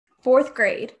fourth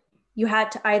grade, you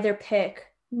had to either pick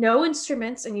no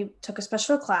instruments and you took a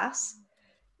special class,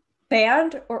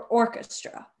 band or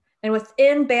orchestra. And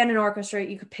within band and orchestra,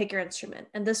 you could pick your instrument.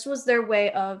 And this was their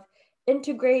way of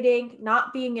integrating,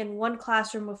 not being in one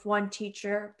classroom with one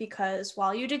teacher, because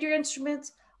while you did your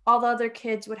instruments, all the other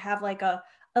kids would have like a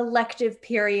elective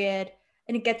period,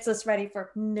 and it gets us ready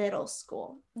for middle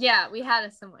school. Yeah, we had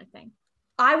a similar thing.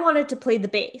 I wanted to play the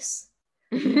bass.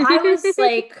 I was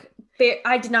like,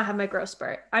 I did not have my growth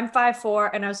spurt. I'm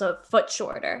 5'4" and I was a foot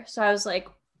shorter. So I was like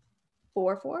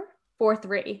 4'4",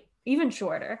 4'3", even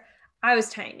shorter. I was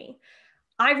tiny.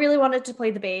 I really wanted to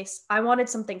play the bass. I wanted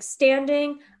something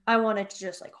standing. I wanted to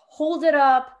just like hold it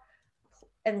up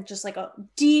and just like a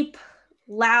deep,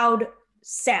 loud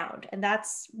sound. And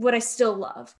that's what I still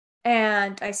love.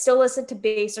 And I still listen to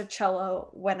bass or cello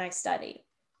when I study.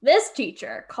 This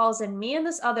teacher calls in me and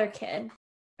this other kid,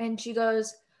 and she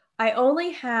goes, I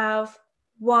only have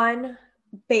one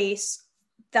bass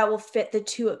that will fit the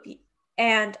two of you.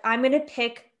 And I'm going to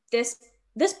pick this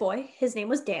boy. His name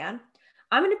was Dan.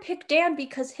 I'm going to pick Dan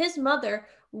because his mother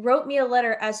wrote me a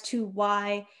letter as to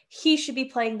why he should be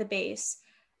playing the bass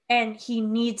and he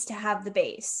needs to have the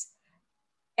bass.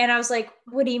 And I was like,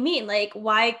 what do you mean? Like,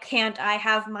 why can't I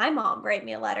have my mom write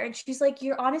me a letter? And she's like,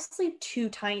 you're honestly too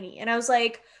tiny. And I was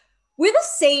like, we're the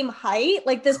same height.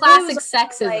 Like, this classic was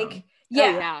sexism. Like, yeah.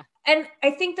 Oh, yeah. And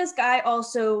I think this guy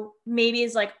also maybe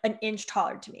is like an inch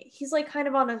taller to me. He's like kind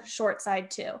of on a short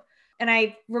side too. And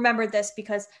I remembered this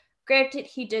because granted,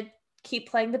 he did keep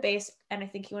playing the bass, and I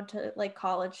think he went to like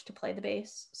college to play the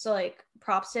bass. So like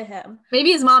props to him.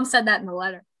 Maybe his mom said that in the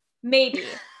letter. Maybe.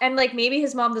 And like maybe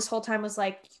his mom this whole time was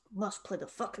like, you must play the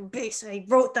fucking bass. And I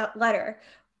wrote that letter.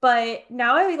 But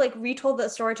now I like retold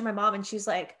that story to my mom, and she's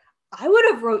like, I would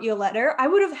have wrote you a letter. I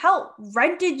would have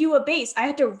rented you a bass. I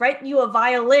had to rent you a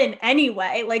violin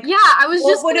anyway. Like, yeah, I was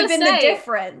just what would have been the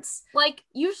difference? Like,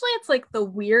 usually it's like the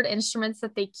weird instruments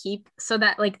that they keep so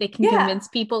that like they can convince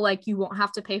people like you won't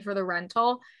have to pay for the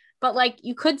rental. But like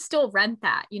you could still rent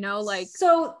that, you know, like.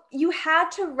 So you had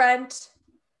to rent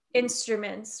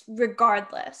instruments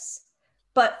regardless.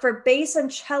 But for bass and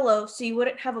cello, so you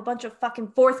wouldn't have a bunch of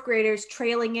fucking fourth graders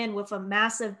trailing in with a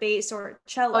massive bass or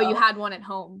cello. Oh, you had one at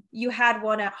home. You had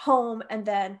one at home. And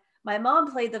then my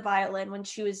mom played the violin when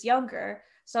she was younger.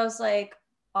 So I was like,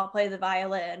 I'll play the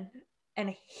violin.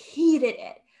 And I hated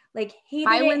it. Like,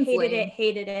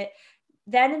 hated it.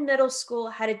 Then in middle school,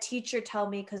 I had a teacher tell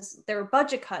me, because there were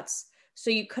budget cuts,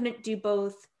 so you couldn't do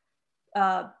both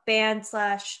band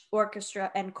 /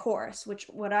 orchestra and chorus, which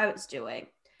what I was doing.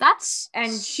 That's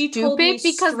and she stupid told me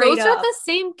because those are the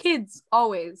same kids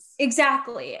always.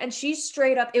 Exactly. And she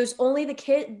straight up, it was only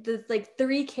the like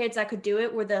 3 kids that could do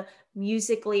it were the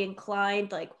musically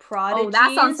inclined, like prodigies. Oh,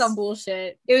 that sounds some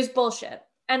bullshit. It was bullshit.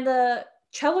 And the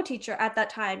cello teacher at that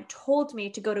time told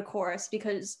me to go to chorus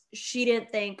because she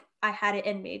didn't think I had it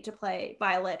in me to play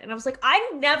violin. And I was like,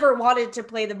 I never wanted to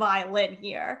play the violin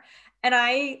here. And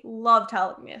I love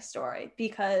telling me a story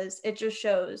because it just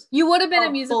shows you would have been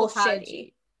a musical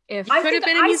prodigy. If I could have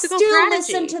been a musical prodigy. I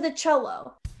still listen to the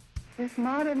cello. This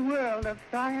modern world of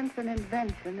science and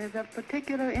invention is of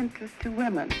particular interest to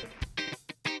women.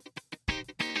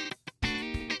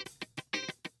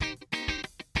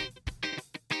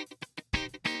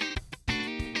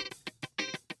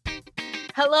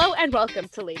 Hello and welcome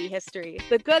to Lady History,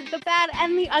 the good, the bad,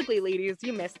 and the ugly ladies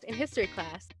you missed in history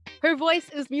class. Her voice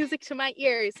is music to my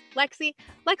ears. Lexi,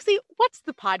 what's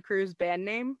the Pod Crew's band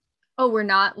name? Oh, we're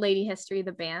not Lady History,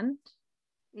 the band?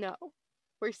 No,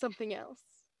 we're something else.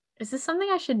 Is this something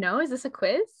I should know? Is this a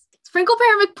quiz? Sprinkle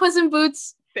Bear McPuss in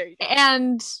Boots there you go.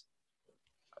 And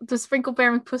the Sprinkle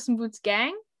Bear McPuss in Boots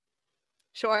gang?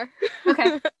 Sure.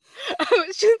 Okay.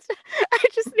 I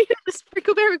just needed the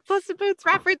Sprinkle Bear McPuss in Boots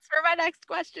reference for my next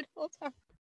question. Hold on.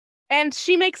 And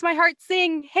she makes my heart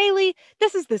sing. Haley,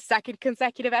 this is the 2nd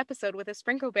consecutive episode with a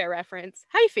Sprinkle Bear reference.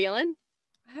 How you feeling?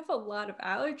 I have a lot of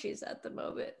allergies at the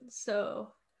moment,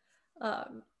 so I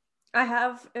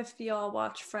have, if y'all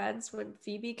watch Friends, when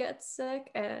Phoebe gets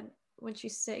sick and when she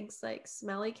sings like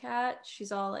Smelly Cat,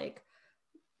 she's all like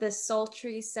this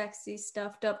sultry, sexy,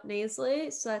 stuffed up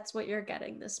nasally. So that's what you're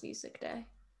getting this music day.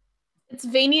 It's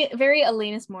very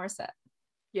Alanis Morissette.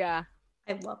 Yeah.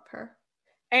 I love her.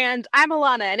 And I'm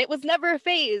Alana, and it was never a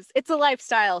phase. It's a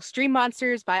lifestyle. Stream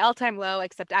monsters by All Time Low,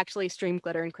 except actually stream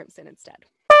Glitter and Crimson instead.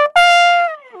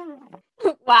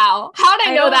 Wow. How did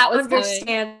I know that was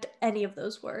understand any of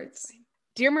those words?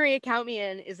 Dear Maria, Count Me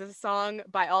In is a song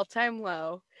by All Time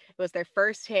Low. It was their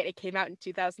first hit. It came out in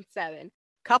 2007. A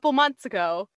couple months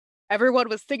ago, everyone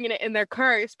was singing it in their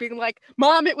cars, being like,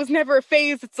 Mom, it was never a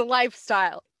phase, it's a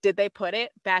lifestyle. did they put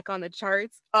it back on the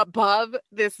charts above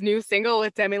this new single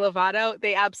with Demi Lovato?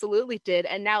 They absolutely did.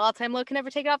 And now All Time Low can never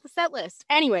take it off the set list.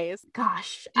 Anyways,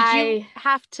 Gosh, did you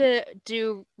have to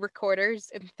do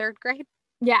recorders in 3rd grade?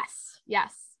 Yes. Yeah.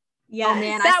 Oh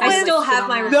man, That I was still have have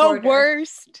my my. recorder. The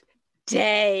worst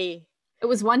day. It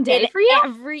was one day for you?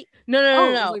 No.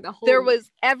 It was like the whole There week.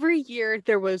 was every year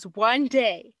there was one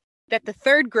day that the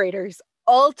 3rd graders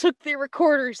all took their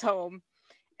recorders home,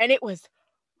 and it was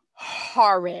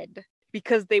horrid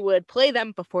because they would play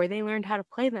them before they learned how to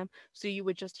play them. So you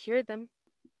would just hear them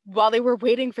while they were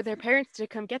waiting for their parents to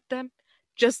come get them,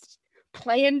 just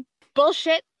playing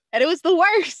bullshit. And it was the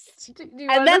worst.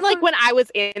 And then, like, when I was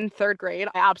in 3rd grade,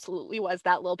 I absolutely was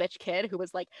that little bitch kid who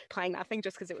was, like, playing nothing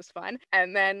just because it was fun.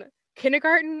 And then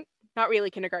kindergarten, not really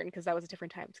kindergarten because that was a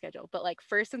different time schedule, but, like,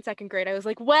 1st and 2nd grade, I was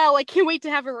like, well, I can't wait to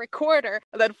have a recorder.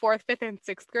 And then 4th, 5th, and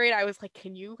 6th grade, I was like,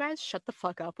 can you guys shut the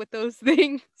fuck up with those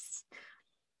things?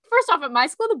 First off, at my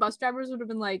school, the bus drivers would have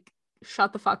been like,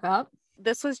 shut the fuck up.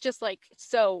 This was just, like,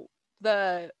 so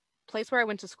the place where I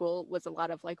went to school was a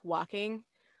lot of, like, walking.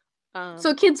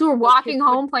 So kids were walking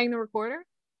home playing the recorder?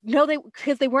 No,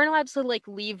 because they weren't allowed to, like,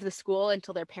 leave the school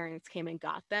until their parents came and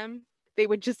got them. They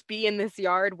would just be in this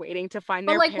yard waiting to find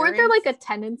their parents. But, like, weren't there, like,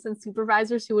 attendants and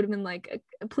supervisors who would have been like,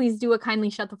 please do a kindly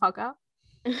shut the fuck up?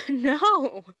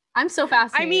 No. I'm so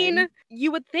fascinated. I mean,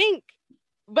 you would think,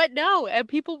 but no. And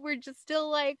people were just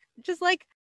still, like,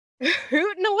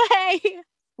 hooting away.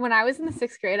 When I was in the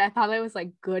 6th grade, I thought I was,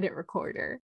 like, good at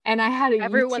recorder. And I had a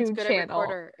Everyone's YouTube good channel. at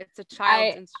recorder. It's a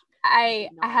child. I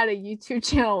had a YouTube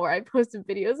channel where I posted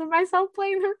videos of myself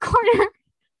playing the recorder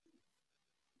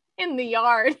in the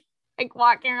yard, like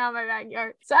walking around my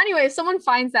backyard. So anyway, if someone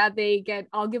finds that,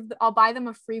 I'll buy them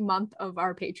a free month of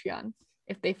our Patreon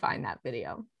if they find that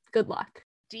video. Good luck.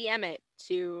 DM it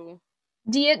to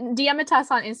DM it to us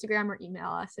on Instagram or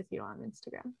email us if you don't have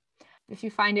Instagram. If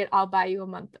you find it, I'll buy you a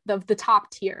month of the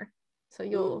top tier. So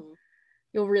you'll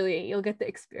get the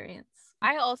experience.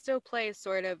 I also play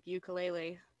sort of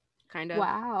ukulele. Kind of.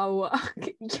 Wow.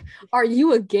 Are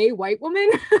you a gay white woman?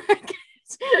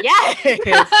 Yes. You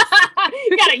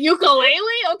got a ukulele?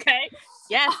 Okay.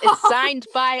 Yes, it's signed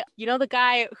by, the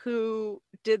guy who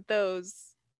did those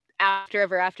After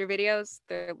Ever After videos.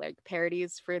 They're like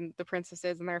parodies for the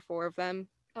princesses, and there are 4 of them.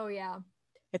 Oh, yeah.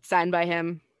 It's signed by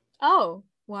him. Oh,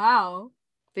 wow.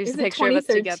 There's Is a it picture of us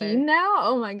 2013 together. now?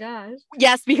 Oh my gosh.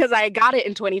 Yes, because I got it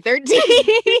in 2013.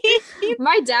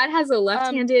 My dad has a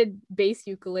left-handed bass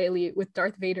ukulele with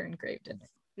Darth Vader engraved in it.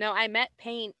 No, I met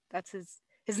Paint. That's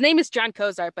his name is John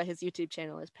Cozart, but his YouTube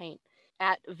channel is Paint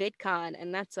at VidCon,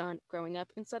 and that's on growing up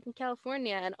in Southern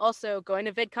California and also going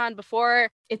to VidCon before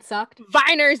it sucked.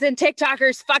 Viners and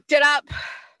TikTokers fucked it up.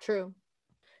 True.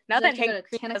 Now that Hank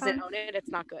doesn't own it, it's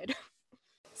not good.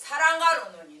 사랑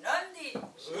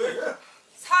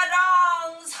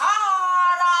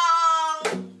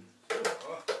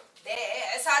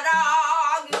내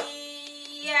사랑이야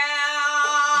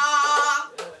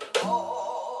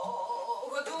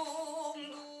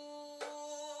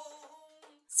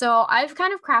So I've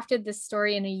kind of crafted this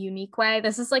story in a unique way.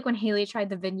 This is like when Haley tried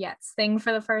the vignettes thing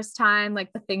for the first time,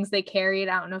 like the things they carried.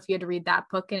 I don't know if you had to read that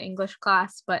book in English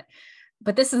class, but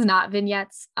this is not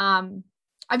vignettes.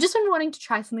 I've just been wanting to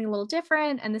try something a little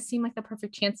different, and this seemed like the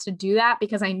perfect chance to do that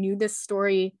because I knew this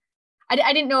story. I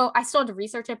didn't know, I still had to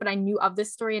research it, but I knew of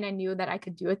this story and I knew that I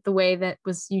could do it the way that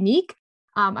was unique.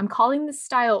 I'm calling this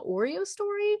style Oreo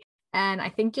story, and I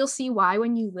think you'll see why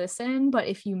when you listen, but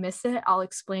if you miss it, I'll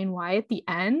explain why at the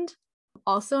end.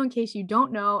 Also, in case you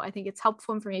don't know, I think it's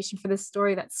helpful information for this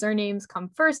story that surnames come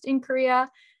first in Korea.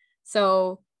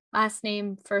 So last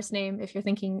name, first name, if you're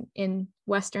thinking in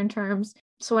Western terms.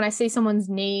 So when I say someone's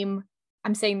name,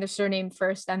 I'm saying their surname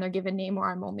first, then their given name,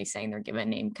 or I'm only saying their given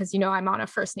name because, I'm on a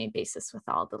first name basis with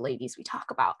all the ladies we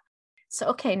talk about. So,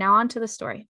 okay, now on to the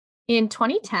story. In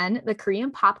 2010, the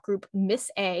Korean pop group Miss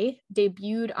A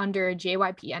debuted under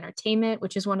JYP Entertainment,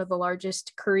 which is one of the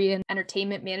largest Korean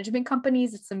entertainment management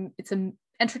companies. It's an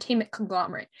entertainment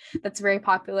conglomerate that's very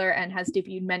popular and has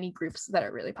debuted many groups that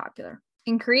are really popular.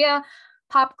 In Korea,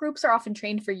 pop groups are often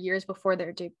trained for years before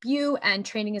their debut, and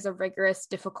training is a rigorous,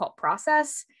 difficult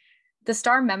process. The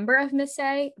star member of Miss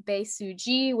A, Bae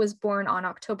Soo-ji, was born on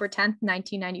October 10th,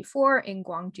 1994 in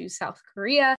Gwangju, South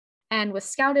Korea, and was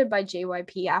scouted by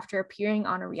JYP after appearing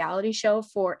on a reality show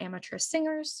for amateur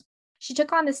singers. She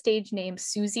took on the stage name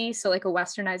Suzy, so like a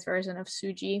westernized version of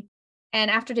Suji. And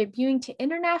after debuting to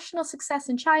international success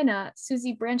in China,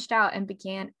 Suzy branched out and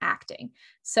began acting.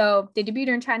 So they debuted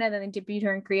her in China, then they debuted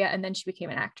her in Korea, and then she became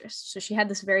an actress. So she had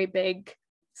this very big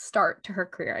start to her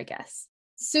career, I guess.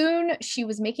 Soon, she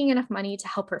was making enough money to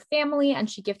help her family, and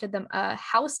she gifted them a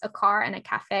house, a car, and a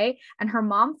cafe. And her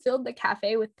mom filled the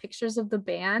cafe with pictures of the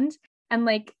band. And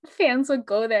like fans would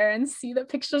go there and see the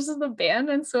pictures of the band.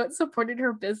 And so it supported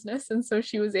her business. And so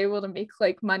she was able to make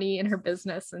like money in her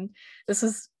business. And this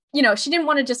was, you know, she didn't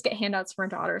want to just get handouts from her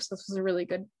daughter. So this was a really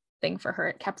good thing for her.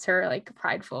 It kept her like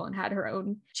prideful and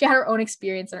she had her own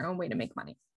experience and her own way to make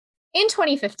money. In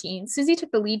 2015, Suzy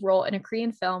took the lead role in a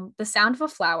Korean film, The Sound of a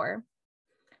Flower.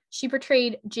 She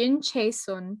portrayed Jin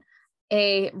Chae-sun,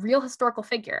 a real historical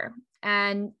figure.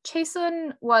 And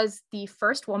Chae-sun was the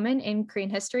first woman in Korean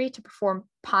history to perform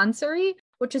pansori,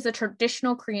 which is a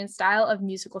traditional Korean style of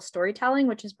musical storytelling,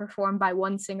 which is performed by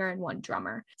one singer and one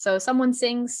drummer. So someone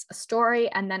sings a story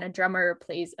and then a drummer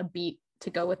plays a beat to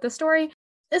go with the story.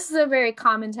 This is a very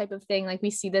common type of thing. Like we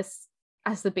see this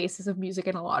as the basis of music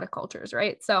in a lot of cultures,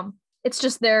 right? So it's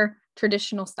just their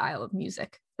traditional style of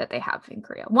music that they have in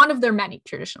Korea. One of their many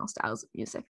traditional styles of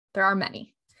music. There are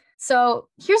many. So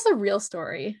here's the real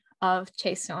story of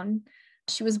Chae-sun.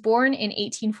 She was born in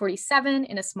 1847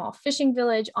 in a small fishing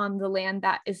village on the land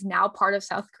that is now part of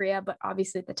South Korea, but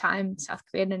obviously at the time, South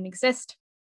Korea didn't exist.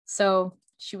 So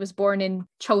she was born in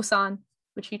Chosun,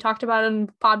 which we talked about in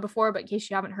the pod before, but in case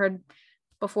you haven't heard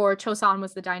before, Chosun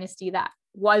was the dynasty that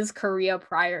was Korea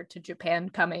prior to Japan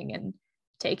coming and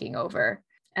taking over.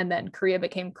 And then Korea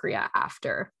became Korea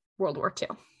after World War II.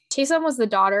 Chae-sun was the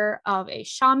daughter of a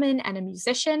shaman and a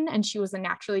musician, and she was a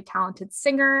naturally talented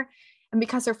singer. And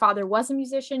because her father was a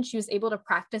musician, she was able to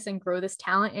practice and grow this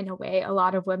talent in a way a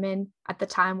lot of women at the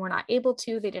time were not able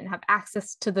to. They didn't have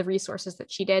access to the resources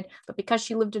that she did. But because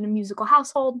she lived in a musical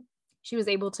household, she was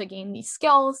able to gain these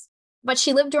skills. But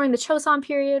she lived during the Chosun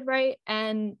period, right?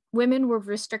 And women were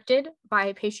restricted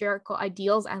by patriarchal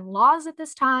ideals and laws at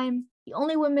this time. The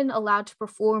only women allowed to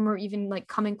perform or even like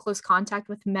come in close contact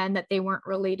with men that they weren't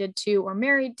related to or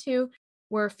married to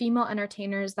were female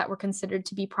entertainers that were considered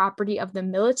to be property of the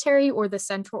military or the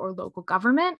central or local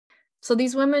government. So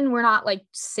these women were not like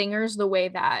singers the way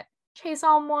that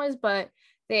Chae-sun was, but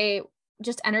they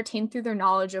just entertained through their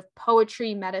knowledge of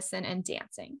poetry, medicine, and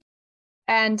dancing.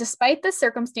 And despite the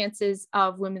circumstances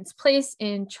of women's place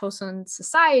in Chosun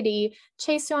society,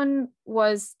 Chae-sun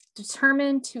was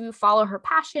determined to follow her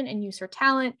passion and use her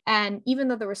talent. And even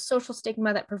though there was social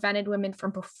stigma that prevented women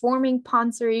from performing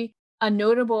pansori, a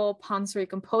notable pansori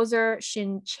composer,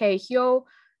 Shin Chae-hyo,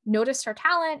 noticed her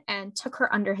talent and took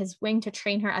her under his wing to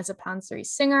train her as a pansori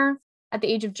singer. At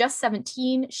the age of just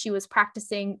 17, she was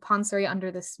practicing pansori under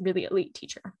this really elite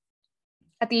teacher.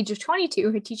 At the age of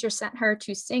 22, her teacher sent her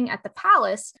to sing at the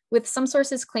palace, with some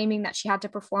sources claiming that she had to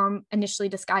perform initially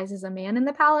disguised as a man in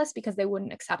the palace because they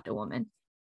wouldn't accept a woman.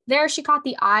 There, she caught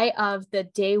the eye of the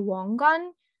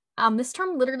Daewongun. This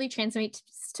term literally translates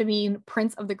to mean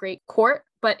prince of the great court,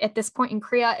 but at this point in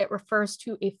Korea, it refers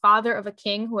to a father of a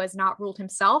king who has not ruled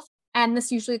himself. And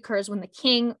this usually occurs when the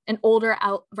king, an older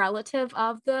relative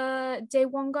of the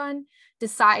Daewongun,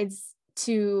 decides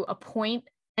to appoint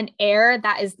an heir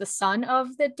that is the son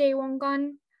of the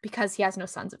Daewongun because he has no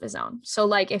sons of his own. So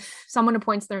like if someone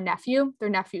appoints their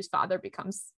nephew's father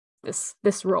becomes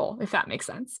this role, if that makes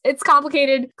sense. It's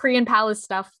complicated Korean palace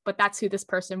stuff, but that's who this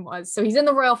person was. So he's in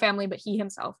the royal family, but he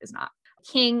himself is not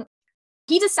king.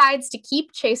 He decides to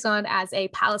keep Chae-sun as a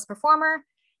palace performer,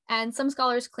 and some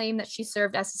scholars claim that she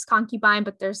served as his concubine,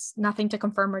 but there's nothing to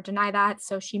confirm or deny that.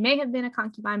 So she may have been a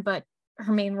concubine, but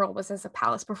her main role was as a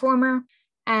palace performer.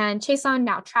 And Chae-sun,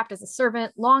 now trapped as a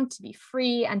servant, longed to be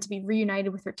free and to be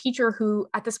reunited with her teacher, who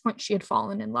at this point she had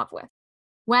fallen in love with.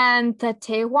 When the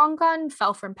Daewongun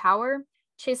fell from power,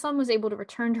 Chae-sun was able to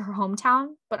return to her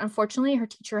hometown, but unfortunately her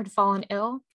teacher had fallen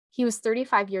ill. He was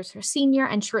 35 years her senior,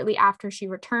 and shortly after she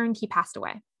returned, he passed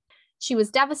away. She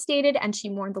was devastated, and she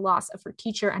mourned the loss of her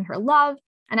teacher and her love.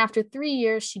 And after 3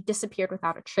 years, she disappeared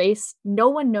without a trace. No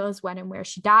one knows when and where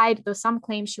she died, though some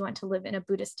claim she went to live in a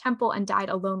Buddhist temple and died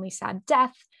a lonely, sad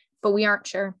death. But we aren't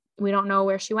sure. We don't know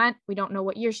where she went. We don't know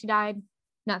what year she died.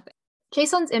 Nothing.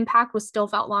 Chae-sun's impact was still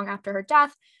felt long after her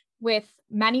death, with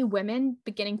many women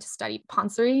beginning to study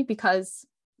pansori because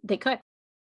they could.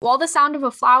 While The Sound of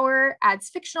a Flower adds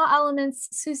fictional elements,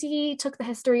 Suzy took the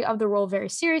history of the role very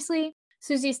seriously.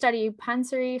 Suzy studied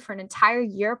pansori for an entire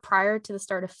year prior to the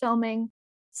start of filming.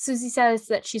 Suzy says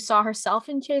that she saw herself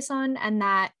in Chae-sun and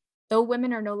that though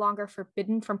women are no longer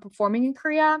forbidden from performing in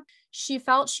Korea, she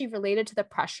felt she related to the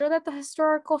pressure that the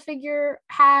historical figure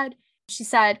had. She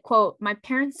said, quote, "My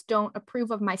parents don't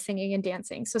approve of my singing and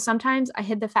dancing, so sometimes I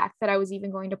hid the fact that I was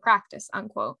even going to practice,"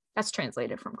 unquote. That's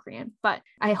translated from Korean, but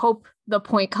I hope the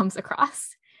point comes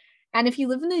across. And if you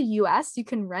live in the US, you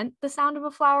can rent The Sound of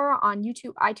a Flower on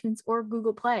YouTube, iTunes, or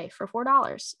Google Play for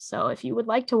 $4. So if you would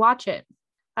like to watch it,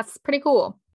 that's pretty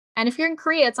cool. And if you're in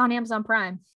Korea, it's on Amazon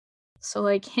Prime. So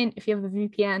like, hint, if you have a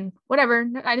VPN, whatever,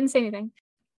 I didn't say anything.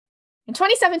 In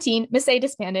 2017, Miss A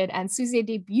disbanded and Suzy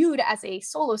debuted as a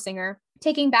solo singer,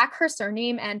 taking back her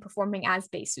surname and performing as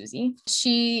Bae Suzy.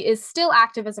 She is still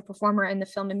active as a performer in the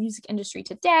film and music industry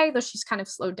today, though she's kind of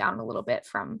slowed down a little bit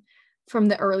from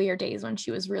the earlier days when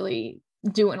she was really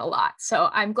doing a lot. So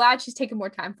I'm glad she's taken more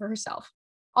time for herself.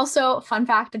 Also, fun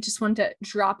fact, I just wanted to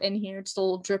drop in here, just a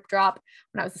little drip drop.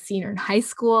 When I was a senior in high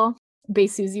school, Bae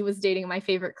Suzy was dating my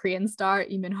favorite Korean star,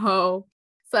 Lee Min-ho.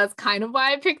 So that's kind of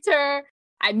why I picked her.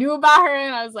 I knew about her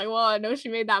and I was like, well, I know she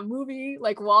made that movie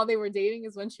like while they were dating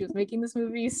is when she was making this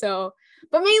movie. So,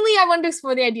 but mainly I wanted to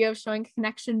explore the idea of showing a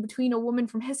connection between a woman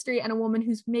from history and a woman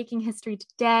who's making history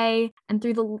today, and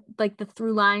through the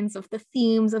through lines of the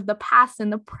themes of the past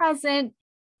and the present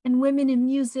and women in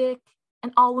music.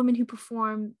 And all women who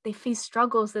perform, they face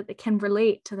struggles that they can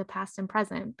relate to the past and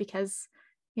present because,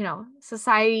 you know,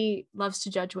 society loves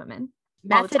to judge women.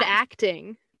 Method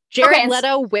acting. Jared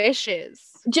Leto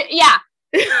wishes. Yeah.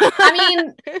 I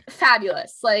mean,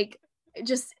 fabulous. Like,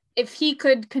 just if he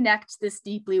could connect this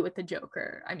deeply with the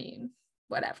Joker, I mean,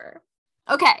 whatever.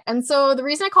 Okay, and so the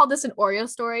reason I called this an Oreo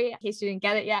story, in case you didn't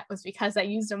get it yet, was because I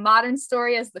used a modern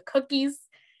story as the cookies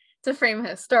to frame a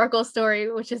historical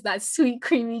story, which is that sweet,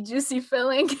 creamy, juicy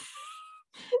filling.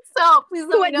 So please let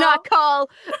me know. Would not call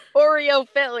Oreo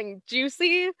filling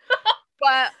juicy,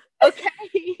 but okay.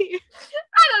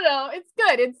 I don't know. It's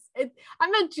good. It's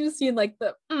I'm not juicy in like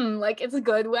the like it's a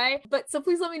good way. But so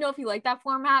please let me know if you like that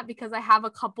format, because I have a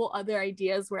couple other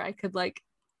ideas where I could like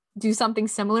do something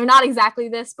similar. Not exactly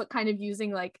this, but kind of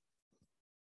using like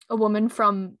a woman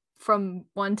from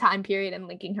one time period and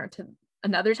linking her to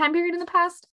another time period in the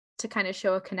past to kind of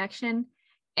show a connection.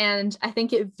 And I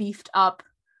think it beefed up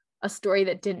a story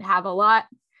that didn't have a lot,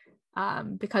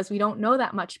 because we don't know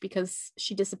that much because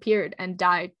she disappeared and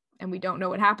died and we don't know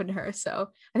what happened to her. So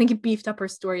I think it beefed up her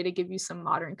story to give you some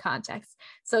modern context.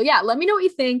 So yeah, let me know what you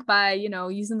think by, you know,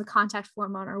 using the contact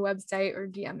form on our website or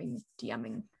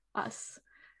DMing us.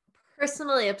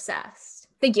 Personally obsessed.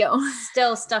 Thank you.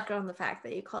 Still stuck on the fact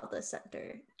that you called this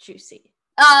center juicy.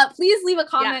 Please leave a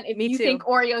comment if you think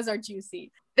Oreos are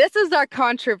juicy. This is our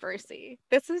controversy.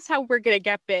 This is how we're gonna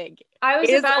get big.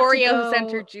 Is Oreo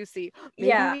center juicy?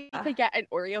 Maybe we could get an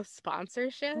Oreo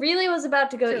sponsorship. Really was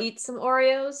about to go eat some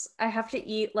Oreos. I have to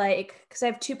eat because I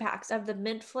have 2 packs. I have the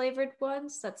mint flavored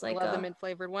ones. That's like I love the mint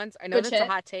flavored ones. I know that's a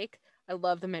hot take. I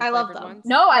love the mint flavored ones.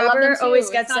 No, I love them too. Always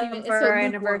gets them for our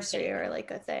anniversary or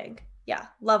like a thing. Yeah,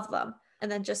 love them.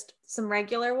 And then just some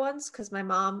regular ones because my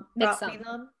mom brought me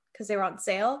them because they were on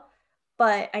sale.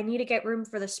 But I need to get room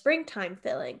for the springtime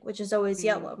filling, which is always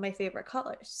yellow, my favorite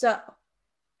color. So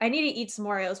I need to eat some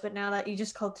Oreos, but now that you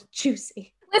just called it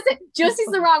juicy. Listen, juicy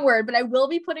is the wrong word, but I will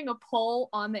be putting a poll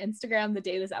on the Instagram the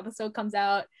day this episode comes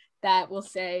out that will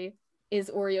say,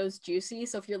 is Oreos juicy?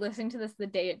 So if you're listening to this the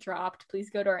day it dropped, please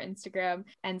go to our Instagram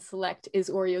and select, is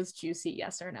Oreos juicy,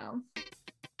 yes or no?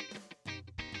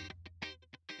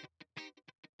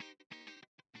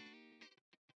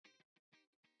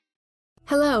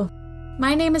 Hello,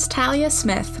 my name is Talia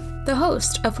Smith, the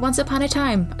host of Once Upon a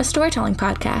Time, a storytelling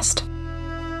podcast.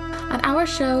 On our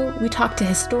show, we talk to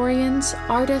historians,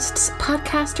 artists,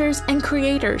 podcasters, and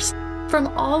creators from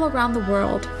all around the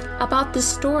world about the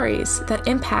stories that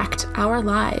impact our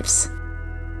lives.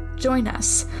 Join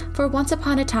us for Once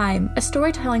Upon a Time, a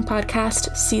storytelling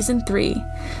podcast, Season 3,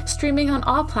 streaming on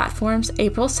all platforms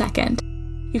April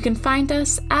 2nd. You can find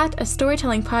us at A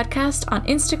Storytelling Podcast on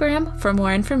Instagram for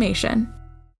more information.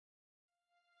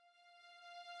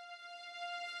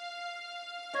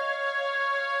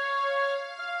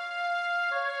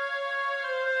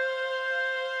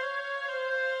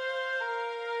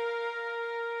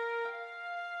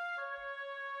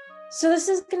 So this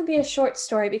is going to be a short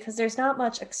story because there's not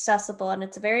much accessible, and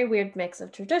it's a very weird mix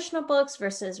of traditional books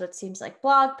versus what seems like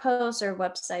blog posts or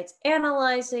websites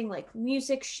analyzing like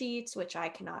music sheets, which I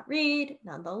cannot read.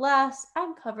 Nonetheless,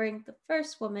 I'm covering the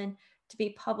first woman to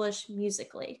be published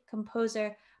musically,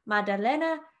 composer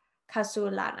Magdalena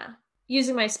Casulana.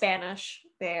 Using my Spanish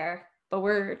there, but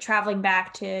we're traveling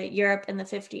back to Europe in the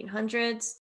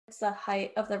 1500s. It's the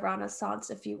height of the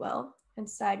Renaissance, if you will. And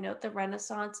side note, the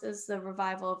Renaissance is the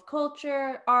revival of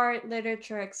culture, art,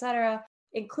 literature, etc.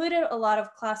 Included a lot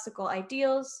of classical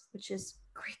ideals, which is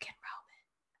Greek and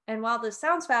Roman. And while this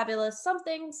sounds fabulous, some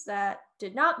things that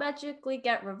did not magically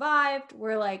get revived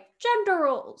were like gender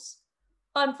roles.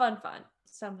 Fun.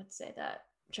 Some would say that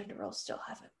gender roles still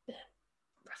haven't been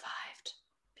revived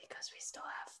because we still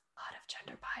have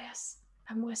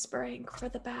I'm whispering for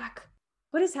the back.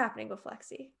 What is happening with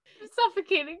Lexi? I'm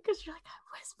suffocating because you're like, I'm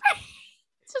whispering.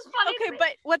 It's just funny. Okay,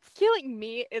 but what's killing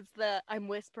me is the I'm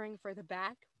whispering for the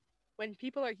back. When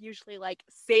people are usually like,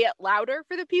 say it louder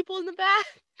for the people in the back.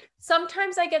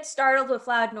 Sometimes I get startled with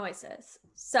loud noises.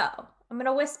 So I'm going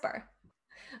to whisper.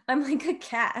 I'm like a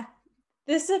cat.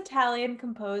 This Italian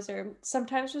composer,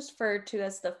 sometimes referred to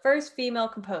as the first female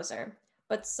composer,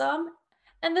 but some,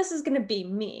 and this is going to be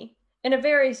me, in a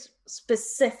very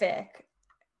specific,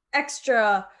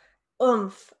 extra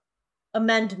oomph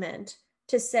amendment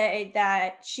to say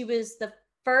that she was the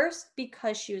first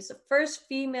because she was the first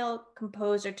female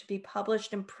composer to be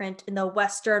published in print in the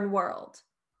Western world.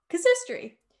 Because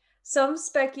history. Some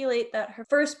speculate that her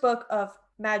first book of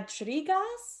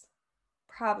madrigals,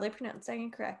 probably pronouncing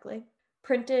it correctly,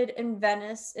 printed in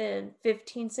Venice in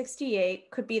 1568,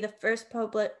 could be the first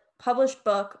published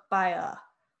book by a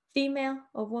female,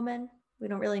 a woman. We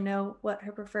don't really know what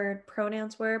her preferred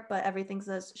pronouns were, but everything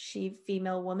says she,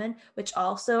 female, woman, which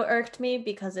also irked me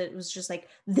because it was just like,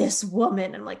 this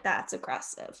woman. I'm like, that's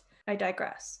aggressive. I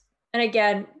digress. And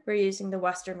again, we're using the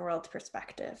Western world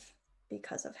perspective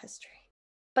because of history.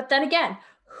 But then again,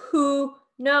 who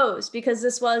knows? Because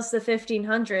this was the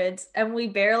 1500s and we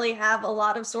barely have a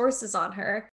lot of sources on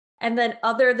her. And then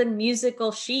other than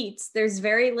musical sheets, there's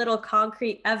very little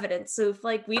concrete evidence. So if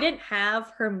like we didn't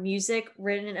have her music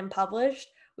written and published,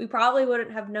 we probably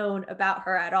wouldn't have known about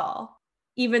her at all.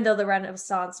 Even though the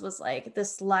Renaissance was like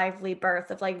this lively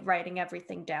birth of like writing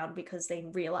everything down because they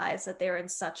realized that they were in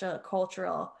such a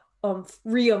cultural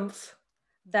re-oomph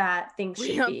that things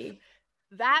should be.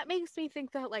 That makes me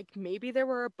think that like maybe there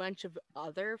were a bunch of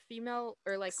other female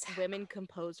or like women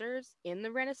composers in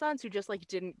the Renaissance who just like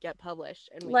didn't get published,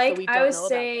 and I was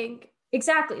saying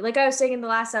exactly, like I was saying in the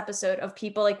last episode of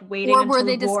people like waiting or until were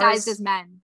they disguised as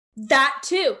men? That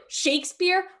too.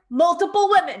 Shakespeare, multiple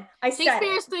women.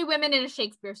 Shakespeare's 3 women in a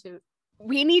Shakespeare suit.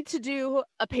 We need to do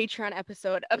a Patreon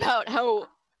episode about how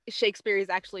Shakespeare is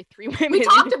actually 3 women. We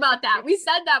talked about that. We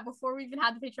said that before we even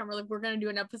had the Patreon. We're like, we're gonna do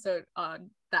an episode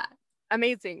on that.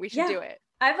 Amazing. We should do it.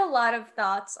 I have a lot of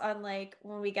thoughts on like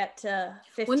when we get to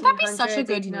 1500s. Wouldn't that be such a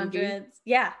good movie?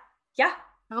 Yeah.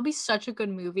 That'll be such a good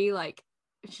movie. Like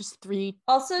it's just three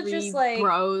just like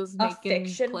bros a making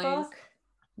fiction plays. book.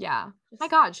 Yeah. My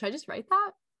God, should I just write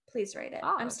that? Please write it.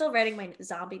 Oh. I'm still writing my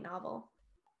zombie novel.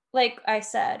 Like I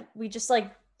said, we just like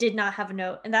did not have a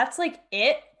note, and that's like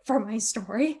it for my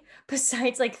story.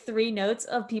 Besides like 3 notes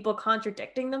of people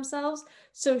contradicting themselves,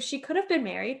 so she could have been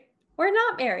married or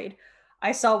not married.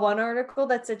 I saw one article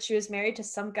that said she was married to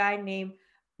some guy named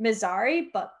Mazzari,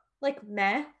 but like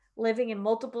living in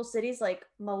multiple cities like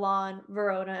Milan,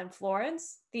 Verona, and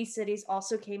Florence. These cities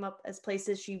also came up as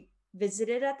places she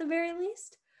visited at the very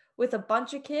least. With a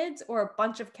bunch of kids or a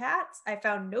bunch of cats. I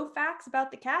found no facts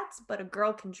about the cats, but a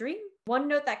girl can dream. One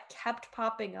note that kept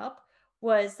popping up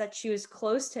was that she was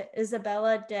close to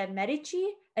Isabella de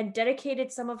Medici and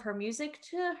dedicated some of her music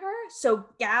to her. So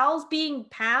gals being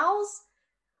pals,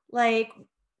 like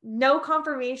no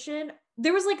confirmation.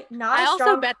 There was like not I a also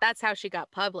strong... bet that's how she got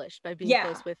published, by being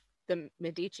close with the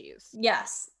Medicis.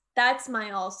 Yes, that's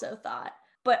my also thought.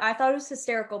 But I thought it was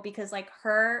hysterical because like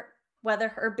whether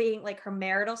her being like her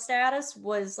marital status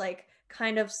was like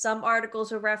kind of, some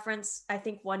articles will reference, I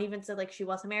think one even said like she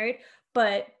wasn't married,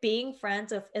 but being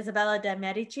friends with Isabella de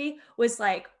Medici was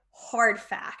like hard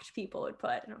fact people would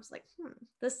put. And I was like,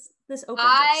 this opens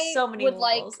up so many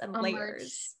levels and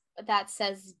layers. That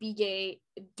says be gay,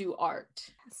 do art.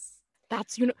 Yes.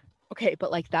 That's okay, but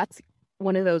like that's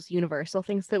one of those universal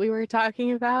things that we were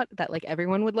talking about that like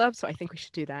everyone would love. So I think we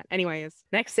should do that. Anyways,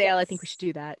 next sale, I think we should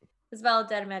do that. Isabella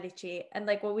de Medici. And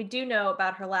like what we do know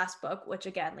about her last book, which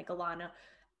again, like Alana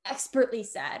expertly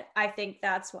said, I think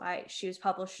that's why she was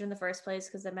published in the first place,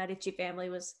 because the Medici family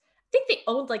was, I think they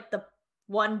owned like the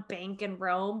one bank in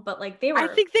Rome, but like they were, I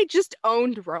think they just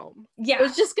owned Rome. Yeah, I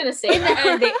was just gonna say in the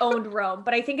end they owned Rome,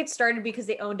 but I think it started because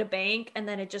they owned a bank and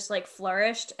then it just like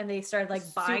flourished and they started like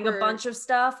buying a bunch of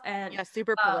stuff and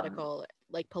super political,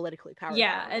 like politically powerful.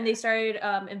 And they started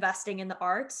investing in the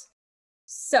arts,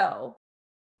 so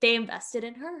they invested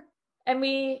in her. And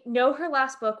we know her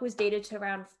last book was dated to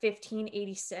around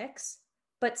 1586,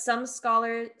 but some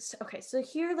scholars, okay, so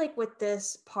here like with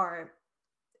this part,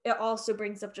 it also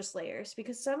brings up just layers,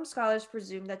 because some scholars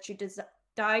presume that she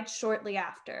died shortly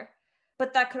after.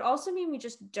 But that could also mean we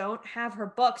just don't have her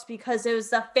books because it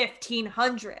was the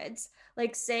 1500s.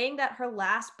 Like saying that her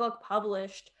last book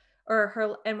published, or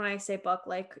her, and when I say book,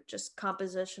 like just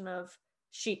composition of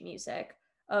sheet music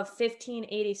of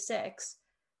 1586,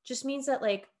 just means that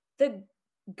like the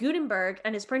Gutenberg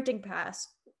and his printing press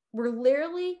were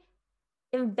literally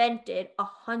invented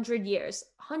 100 years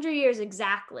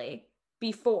exactly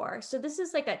before. So this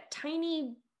is like a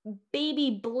tiny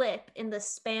baby blip in the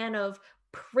span of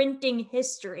printing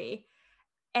history.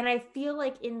 And I feel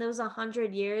like in those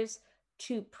 100 years,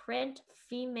 to print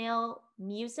female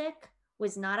music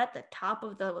was not at the top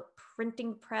of the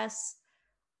printing press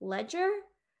ledger.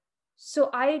 So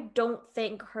I don't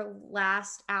think her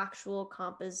last actual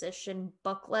composition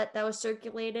booklet that was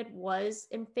circulated was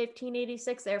in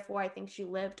 1586. Therefore, I think she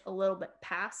lived a little bit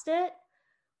past it.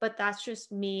 But that's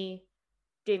just me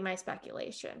doing my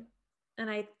speculation. And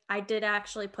I did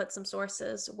actually put some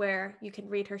sources where you can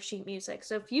read her sheet music.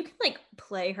 So if you can like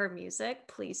play her music,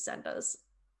 please send us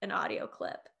an audio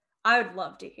clip. I would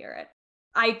love to hear it.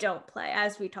 I don't play,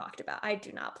 as we talked about. I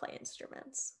do not play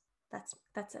instruments. That's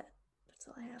it. That's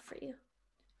all I have for you.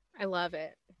 I love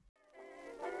it.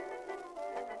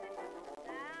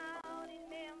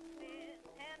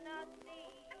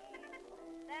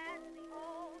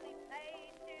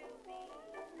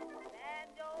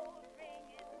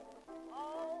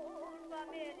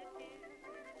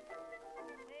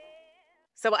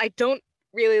 So I don't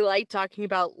really like talking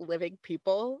about living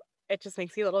people. It just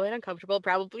makes me a little bit uncomfortable,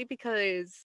 probably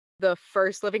because the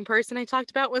first living person I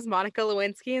talked about was Monica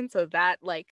Lewinsky. And so that,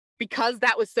 like, because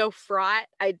that was so fraught,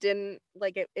 I didn't,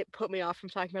 like, it put me off from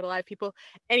talking about alive people.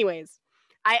 Anyways,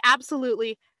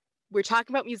 we're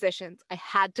talking about musicians. I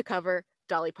had to cover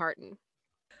Dolly Parton.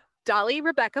 Dolly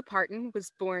Rebecca Parton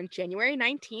was born January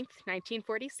 19th,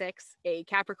 1946, a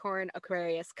Capricorn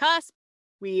Aquarius cusp.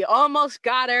 We almost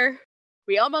got her.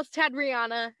 We almost had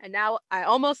Rihanna, and now I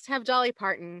almost have Dolly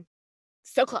Parton.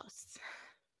 So close.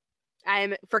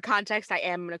 For context, I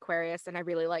am an Aquarius, and I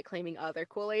really like claiming other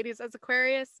cool ladies as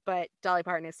Aquarius, but Dolly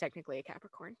Parton is technically a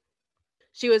Capricorn.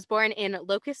 She was born in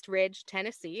Locust Ridge,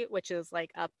 Tennessee, which is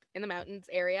like up in the mountains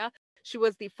area. She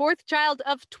was the fourth child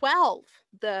of 12.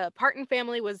 The Parton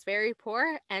family was very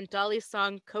poor, and Dolly's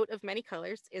song Coat of Many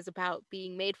Colors is about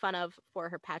being made fun of for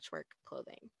her patchwork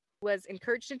clothing. Was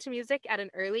encouraged into music at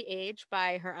an early age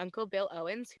by her uncle Bill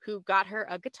Owens, who got her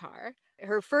a guitar.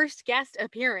 Her first guest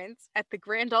appearance at the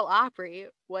Grand Ole Opry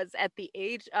was at the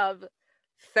age of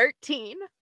 13,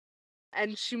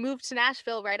 and she moved to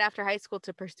Nashville right after high school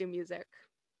to pursue music.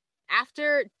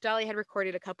 After Dolly had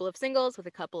recorded a couple of singles with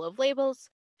a couple of labels,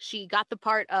 she got the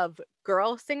part of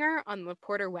girl singer on the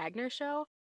Porter Wagner show,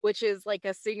 which is like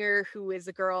a singer who is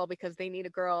a girl because they need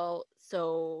a girl,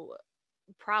 so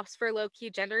props for low-key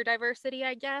gender diversity,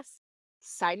 I guess.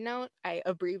 Side note, I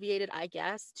abbreviated I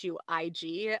guess to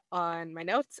IG on my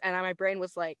notes, and my brain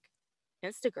was like,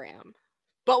 Instagram.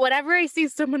 But whenever I see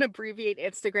someone abbreviate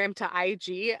Instagram to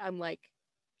IG, I'm like,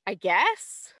 I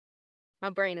guess? My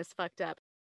brain is fucked up.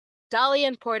 Dolly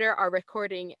and Porter are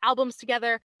recording albums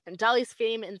together, and Dolly's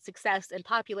fame and success and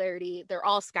popularity, they're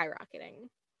all skyrocketing.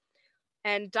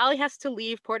 And Dolly has to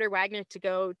leave Porter Wagner to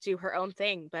go do her own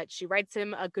thing, but she writes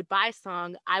him a goodbye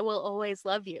song, I Will Always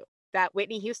Love You, that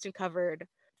Whitney Houston covered.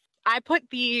 I put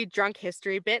the drunk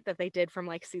history bit that they did from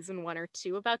like season 1 or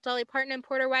 2 about Dolly Parton and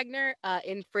Porter Wagner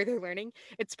in Further Learning.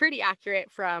 It's pretty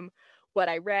accurate from what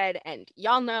I read, and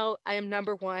y'all know I am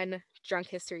 #1 drunk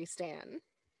history stan.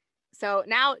 So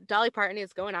now Dolly Parton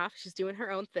is going off. She's doing her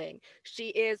own thing. She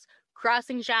is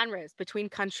crossing genres between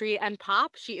country and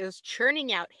pop. She is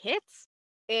churning out hits.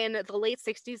 In the late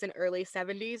 60s and early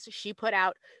 70s, she put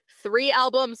out 3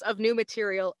 albums of new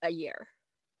material a year.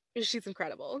 She's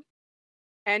incredible.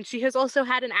 And she has also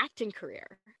had an acting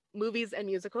career. Movies and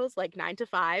musicals like 9 to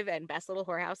 5 and Best Little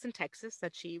Whorehouse in Texas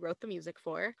that she wrote the music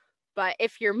for. But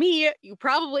if you're me, you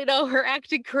probably know her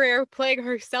acting career playing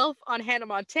herself on Hannah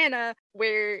Montana,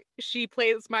 where she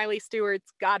plays Miley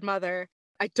Stewart's godmother.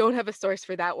 I don't have a source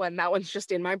for that one. That one's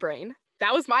just in my brain.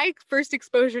 That was my first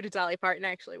exposure to Dolly Parton,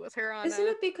 actually, was her on... Isn't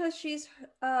it because she's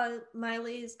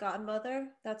Miley's godmother?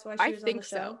 That's why she was on the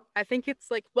show? So. I think it's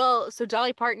like, well, so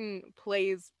Dolly Parton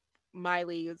plays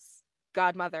Miley's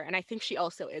godmother, and I think she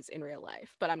also is in real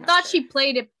life, but I'm not sure.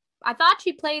 I thought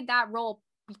she played that role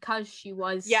because she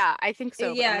was... Yeah, I think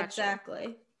so. Yeah, exactly.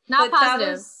 Sure. Not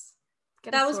positive.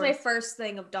 That was my first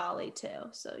thing of Dolly too,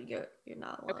 so you're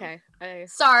not alone. Okay.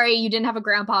 Sorry, you didn't have a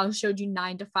grandpa who showed you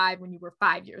 9 to 5 when you were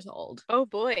 5 years old. Oh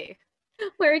boy.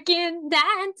 Working 9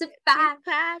 to 5.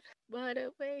 What a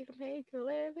way to make a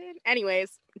living.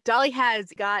 Anyways, Dolly has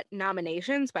got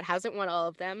nominations, but hasn't won all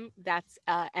of them. That's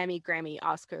Emmy, Grammy,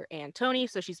 Oscar, and Tony.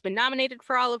 So she's been nominated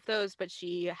for all of those, but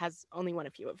she has only won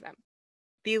a few of them.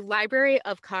 The Library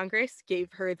of Congress gave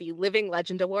her the Living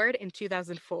Legend Award in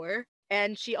 2004.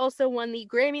 And she also won the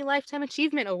Grammy Lifetime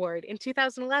Achievement Award in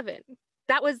 2011.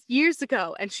 That was years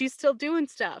ago, and she's still doing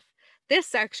stuff. This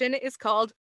section is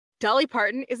called Dolly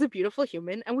Parton is a beautiful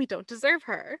human and we don't deserve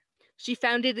her. She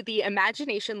founded the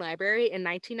Imagination Library in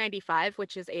 1995,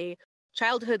 which is a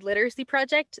childhood literacy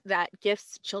project that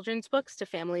gifts children's books to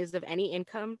families of any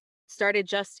income. Started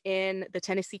just in the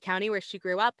Tennessee County where she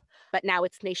grew up, but now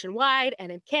it's nationwide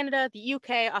and in Canada, the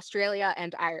UK, Australia,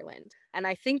 and Ireland. And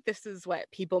I think this is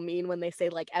what people mean when they say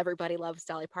like everybody loves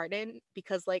Dolly Parton,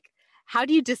 because like, how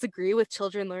do you disagree with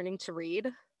children learning to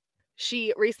read?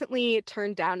 She recently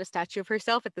turned down a statue of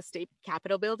herself at the state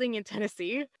capitol building in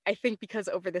Tennessee. I think because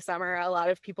over the summer, a lot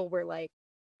of people were like,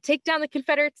 take down the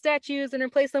Confederate statues and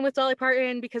replace them with Dolly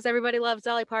Parton because everybody loves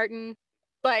Dolly Parton.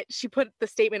 But she put the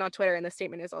statement on Twitter, and the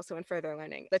statement is also in Further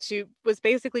Learning, that she was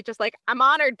basically just like, I'm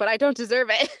honored, but I don't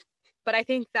deserve it. But I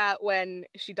think that when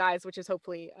she dies, which is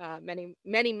hopefully many,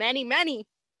 many, many, many,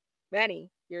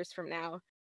 many years from now,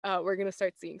 we're going to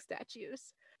start seeing statues.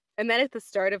 And then at the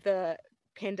start of the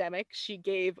pandemic, she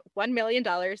gave $1 million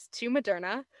to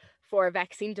Moderna for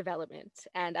vaccine development.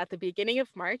 And at the beginning of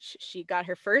March, she got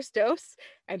her first dose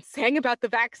and sang about the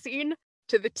vaccine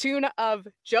to the tune of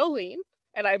Jolene.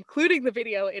 And I'm including the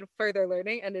video in Further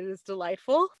Learning, and it is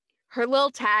delightful. Her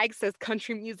little tag says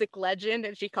country music legend,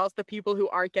 and she calls the people who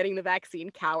aren't getting the vaccine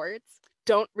cowards.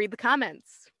 Don't read the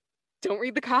comments. Don't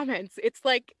read the comments. It's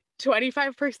like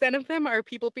 25% of them are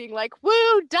people being like,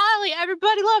 woo, Dolly,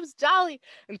 everybody loves Dolly.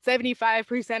 And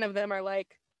 75% of them are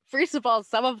like, first of all,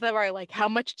 some of them are like, how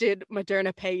much did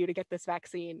Moderna pay you to get this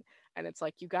vaccine? And it's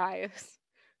like, you guys,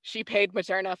 she paid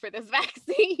Moderna for this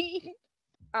vaccine.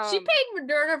 She paid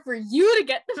Moderna for you to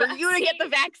get the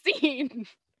vaccine.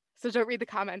 So don't read the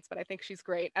comments, but I think she's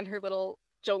great. And her little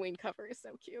Jolene cover is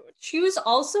so cute. She was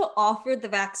also offered the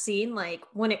vaccine like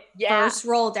when it first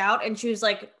rolled out, and she was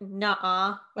like,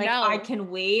 nuh-uh, like no. I can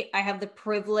wait. I have the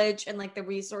privilege and like the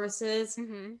resources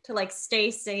to like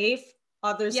stay safe.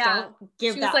 Others don't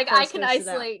give that. She was like, I can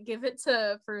isolate, give it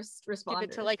to first responders. Give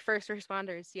it to like first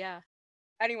responders, yeah.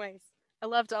 Anyways, I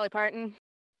love Dolly Parton.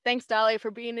 Thanks, Dolly,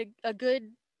 for being a good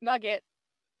nugget.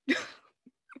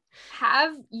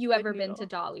 Have you ever been to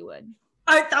Dollywood?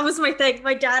 That was my thing.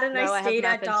 My dad and I stayed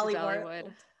at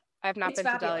Dollywood. I have not been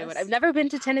to Dollywood. I've never been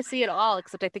to Tennessee at all,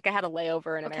 except I think I had a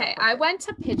layover in an airport. I went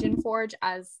to Pigeon Forge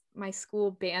as my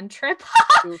school band trip.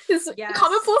 Coming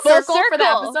full circle for the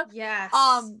episode. Yes.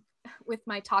 With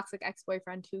my toxic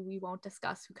ex-boyfriend, who we won't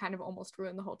discuss, who kind of almost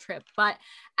ruined the whole trip. But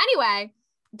anyway,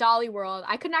 Dolly World.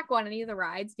 I could not go on any of the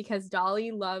rides because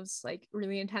Dolly loves like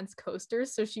really intense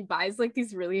coasters. So she buys like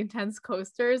these really intense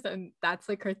coasters, and that's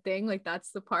like her thing. Like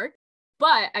that's the park.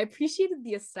 But I appreciated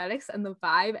the aesthetics and the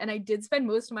vibe. And I did spend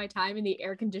most of my time in the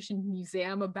air-conditioned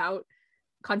museum about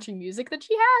country music that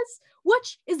she has,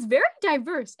 which is very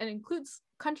diverse and includes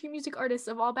country music artists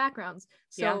of all backgrounds.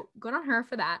 So good on her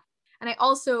for that. And I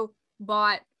also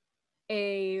bought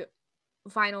a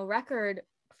vinyl record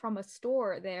from a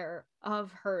store there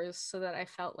of hers so that I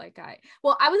felt like I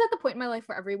was at the point in my life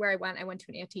where everywhere I went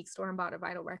to an antique store and bought a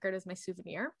vinyl record as my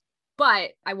souvenir.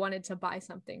 But I wanted to buy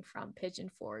something from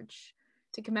Pigeon Forge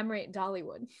to commemorate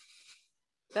Dollywood.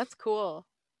 That's cool.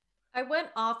 I went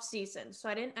off season, so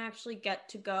I didn't actually get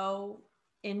to go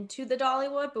into the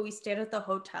Dollywood, but we stayed at the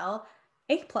hotel,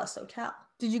 A+ hotel.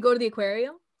 Did you go to the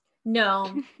aquarium?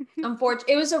 No,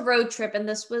 unfortunately, it was a road trip, and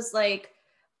this was like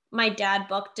my dad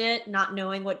booked it, not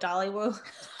knowing what Dollywood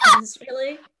was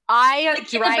really. I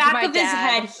like, in the back of his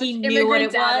head, he knew what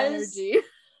it was.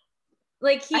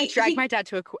 Like I dragged my dad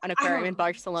to an aquarium in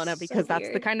Barcelona because that's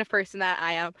the kind of person that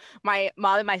I am. My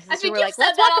mom and my sister were like,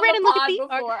 let's walk around and look at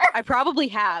the I probably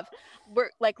have.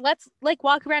 We're like, let's like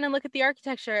walk around and look at the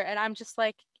architecture. And I'm just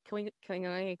like, can we go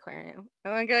to the aquarium? I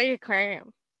want to go to the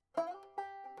aquarium.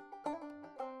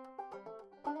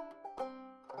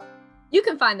 You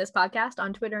can find this podcast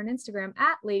on Twitter and Instagram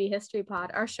at Lady History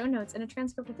Pod. Our show notes and a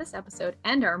transcript of this episode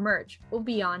and our merch will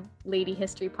be on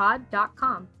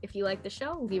ladyhistorypod.com. If you like the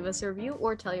show, leave us a review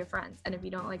or tell your friends. And if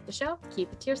you don't like the show, keep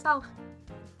it to yourself.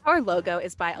 Our logo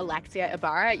is by Alexia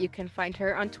Ibarra. You can find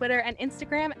her on Twitter and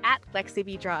Instagram at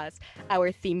LexiVDraws.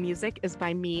 Our theme music is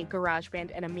by me,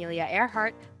 GarageBand, and Amelia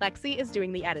Earhart. Lexi is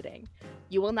doing the editing.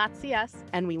 You will not see us,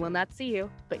 and we will not see you,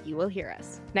 but you will hear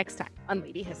us next time on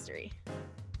Lady History.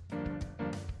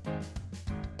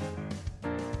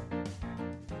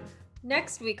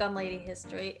 Next week on Lady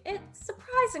History, it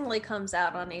surprisingly comes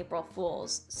out on April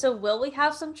Fool's. So will we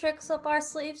have some tricks up our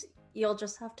sleeves? You'll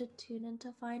just have to tune in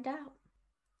to find out.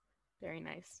 Very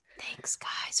nice. Thanks,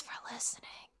 guys, for listening.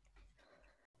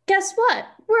 Guess what?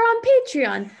 We're on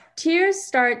Patreon. Tiers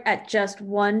start at just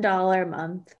 $1 a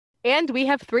month. And we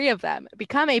have 3 of them.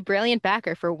 Become a brilliant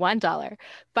backer for $1.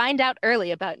 Find out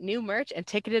early about new merch and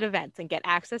ticketed events and get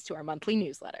access to our monthly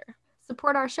newsletter.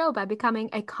 Support our show by becoming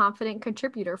a confident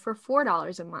contributor for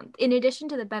 $4 a month. In addition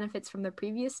to the benefits from the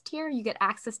previous tier, you get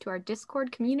access to our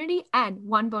Discord community and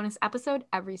one bonus episode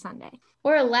every Sunday.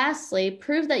 Or lastly,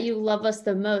 prove that you love us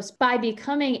the most by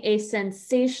becoming a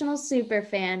sensational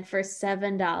superfan for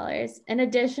 $7. In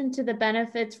addition to the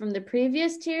benefits from the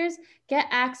previous tiers, get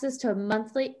access to a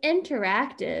monthly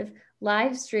interactive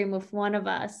live stream with one of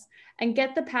us and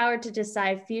get the power to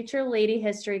decide future Lady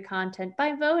History content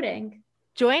by voting.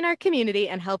 Join our community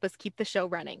and help us keep the show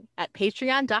running at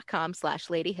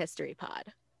patreon.com/ladyhistorypod.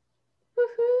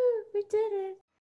 Woohoo! We did it!